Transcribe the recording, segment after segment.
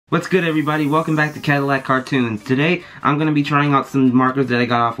What's good, everybody? Welcome back to Cadillac Cartoonz. Today I'm going to be trying out some markers that I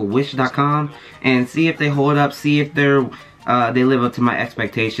got off of wish.com and see if they hold up, see if they're they live up to my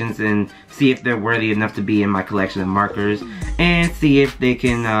expectations, and see if they're worthy enough to be in my collection of markers, and see if they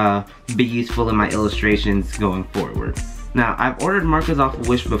can be useful in my illustrations going forward. Now, I've ordered markers off of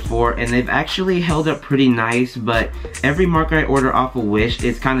Wish before, and they've actually held up pretty nice, but every marker I order off of Wish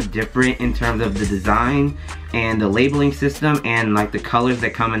is kind of different in terms of the design and the labeling system and like the colors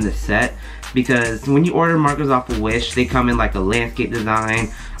that come in the set. Because when you order markers off of Wish, they come in like a landscape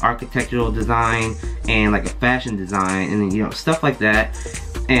design, architectural design, and like a fashion design, and you know, stuff like that.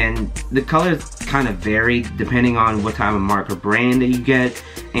 And the colors kind of vary depending on what type of marker brand that you get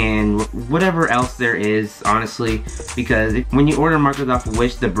and whatever else there is, honestly, because when you order markers off of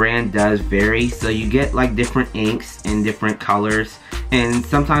Wish, the brand does vary, so you get like different inks and different colors, and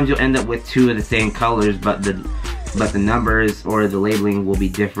sometimes you'll end up with two of the same colors, but the numbers or the labeling will be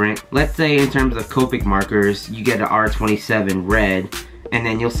different. Let's say in terms of Copic markers, you get an R27 red, and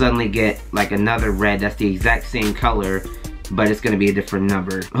then you'll suddenly get like another red that's the exact same color, but it's going to be a different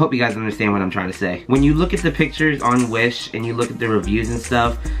number. I hope you guys understand what I'm trying to say. When you look at the pictures on Wish and you look at the reviews and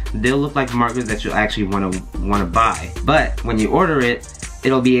stuff, they'll look like markers that you'll actually want to buy. But when you order it,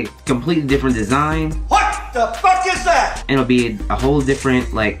 it'll be a completely different design. What the fuck is that? It'll be a whole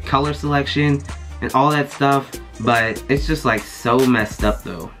different like color selection and all that stuff, but it's just like so messed up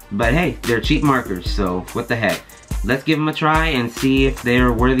though. But hey, they're cheap markers, so what the heck. Let's give them a try and see if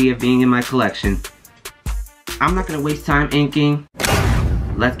they're worthy of being in my collection. I'm not gonna waste time inking.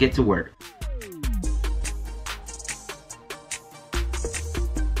 Let's get to work.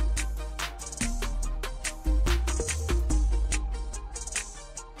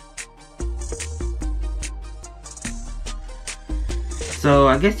 So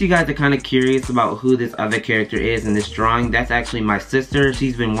I guess you guys are kind of curious about who this other character is in this drawing. That's actually my sister.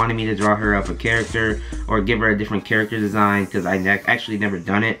 She's been wanting me to draw her up a character or give her a different character design because I actually never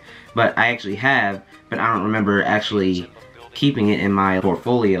done it. But I actually have, but I don't remember actually keeping it in my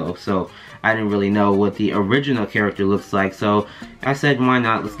portfolio. So I didn't really know what the original character looks like. So I said, why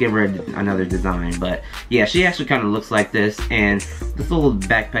not? Let's give her another design. But yeah, she actually kind of looks like this. And this little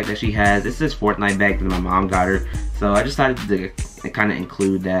backpack that she has, it's this Fortnite bag that my mom got her. So I just decided to kind of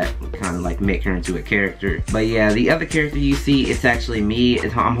include that, kind of like make her into a character. But yeah, the other character you see, it's actually me.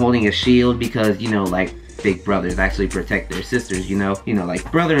 I'm holding a shield because, you know, like big brothers actually protect their sisters, you know,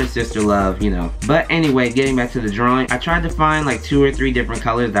 like brother and sister love, you know. But anyway, getting back to the drawing, I tried to find like 2 or 3 different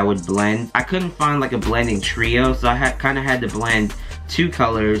colors that would blend. I couldn't find like a blending trio, so I kind of had to blend 2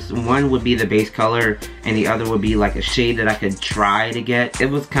 colors. One would be the base color and the other would be like a shade that I could try to get. It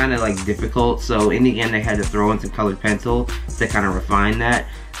was kind of like difficult, so in the end I had to throw in some colored pencil to kind of refine that.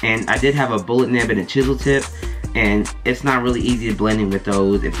 And I did have a bullet nib and a chisel tip, and it's not really easy to blend in with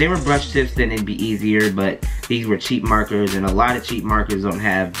those. If they were brush tips, then it'd be easier, but these were cheap markers, and a lot of cheap markers don't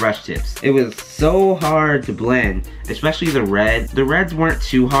have brush tips. It was so hard to blend, especially the red. The reds weren't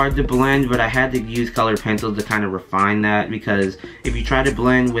too hard to blend, but I had to use colored pencils to kind of refine that, because if you try to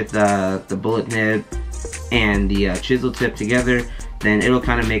blend with the bullet nib and the chisel tip together, then it'll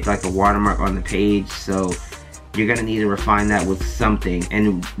kind of make like a watermark on the page. So you're gonna need to refine that with something,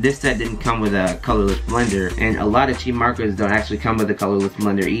 and this set didn't come with a colorless blender, and a lot of cheap markers don't actually come with a colorless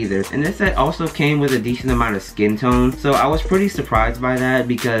blender either. And this set also came with a decent amount of skin tone, so I was pretty surprised by that,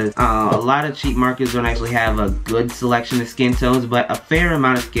 because a lot of cheap markers don't actually have a good selection of skin tones, but a fair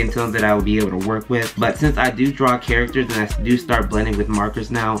amount of skin tones that I will be able to work with. But since I do draw characters and I do start blending with markers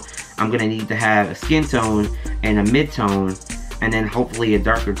now, I'm gonna need to have a skin tone and a mid-tone, and then hopefully a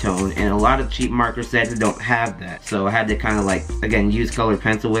darker tone, and a lot of cheap marker sets don't have that. So I had to kind of like, again, use colored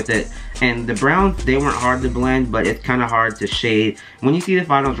pencil with it. And the browns, they weren't hard to blend, but it's kind of hard to shade. When you see the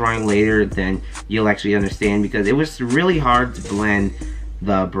final drawing later, then you'll actually understand, because it was really hard to blend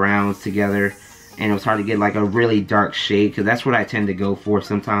the browns together, and it was hard to get like a really dark shade, because that's what I tend to go for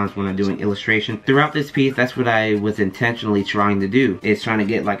sometimes when I'm doing illustration. Throughout this piece, that's what I was intentionally trying to do, is trying to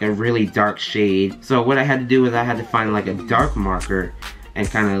get like a really dark shade. So what I had to do is I had to find like a dark marker and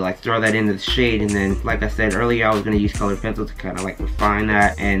kind of like throw that into the shade, and then like I said earlier, I was going to use colored pencil to kind of like refine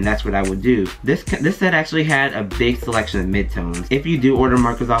that, and that's what I would do. This set actually had a big selection of midtones. If you do order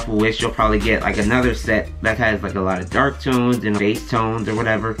markers off of Wish, you'll probably get like another set that has like a lot of dark tones and base tones or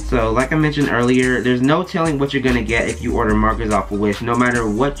whatever. So like I mentioned earlier, there's no telling what you're going to get if you order markers off of Wish. No matter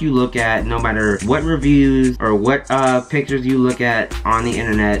what you look at, no matter what reviews or what pictures you look at on the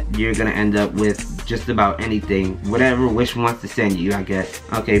internet, you're going to end up with just about anything, whatever Wish wants to send you, I guess.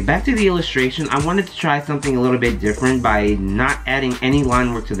 Okay, back to the illustration. I wanted to try something a little bit different by not adding any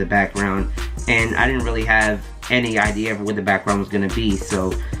line work to the background, and I didn't really have any idea of what the background was going to be,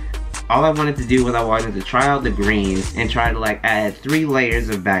 so all I wanted to do was I wanted to try out the greens and try to like add 3 layers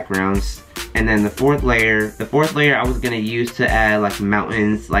of backgrounds. And then the fourth layer I was gonna use to add like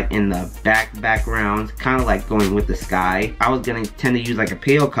mountains like in the background, kind of like going with the sky. I was gonna tend to use like a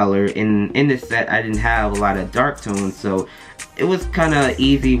pale color. In this set I didn't have a lot of dark tones, so it was kind of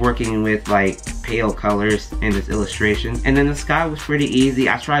easy working with like pale colors in this illustration. And then the sky was pretty easy.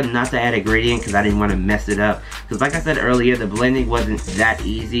 I tried not to add a gradient because I didn't want to mess it up, because like I said earlier, the blending wasn't that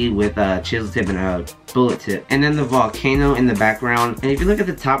easy with a chisel tip and a bullet tip. And then the volcano in the background, and if you look at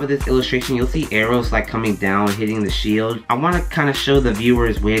the top of this illustration, you'll see arrows like coming down hitting the shield. I want to kind of show the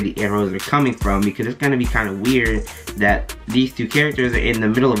viewers where the arrows are coming from, because it's going to be kind of weird that these 2 characters are in the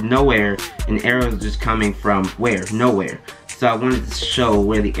middle of nowhere and arrows are just coming from where? Nowhere. So I wanted to show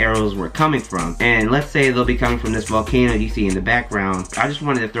where the arrows were coming from. And let's say they'll be coming from this volcano you see in the background. I just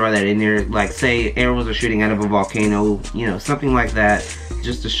wanted to throw that in there, like say arrows are shooting out of a volcano, you know, something like that,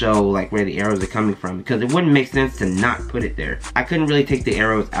 just to show like where the arrows are coming from, because it wouldn't make sense to not put it there. I couldn't really take the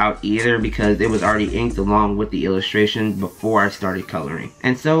arrows out either because it was already inked along with the illustration before I started coloring.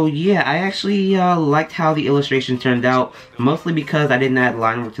 And so yeah, I actually liked how the illustration turned out, mostly because I didn't add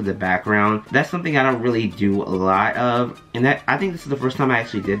line work to the background. That's something I don't really do a lot of, and I think this is the first time I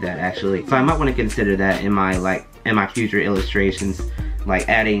actually did that actually. So I might want to consider that in my future illustrations, like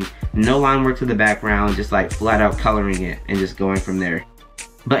adding no line work to the background, just like flat out coloring it and just going from there.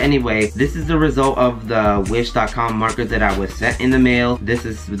 But anyway, this is the result of the Wish.com markers that I was sent in the mail. This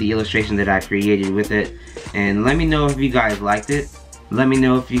is the illustration that I created with it. And let me know if you guys liked it. Let me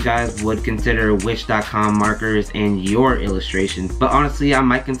know if you guys would consider Wish.com markers in your illustrations. But honestly, I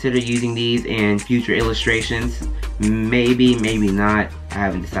might consider using these in future illustrations. Maybe, maybe not. I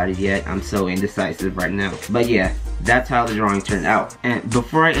haven't decided yet. I'm so indecisive right now. But yeah, that's how the drawing turned out. And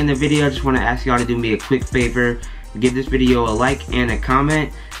before I end the video, I just want to ask y'all to do me a quick favor. Give this video a like and a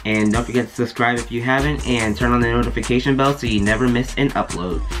comment. And don't forget to subscribe if you haven't. And turn on the notification bell so you never miss an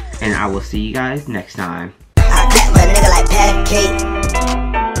upload. And I will see you guys next time. I bet my nigga like Pat Cake.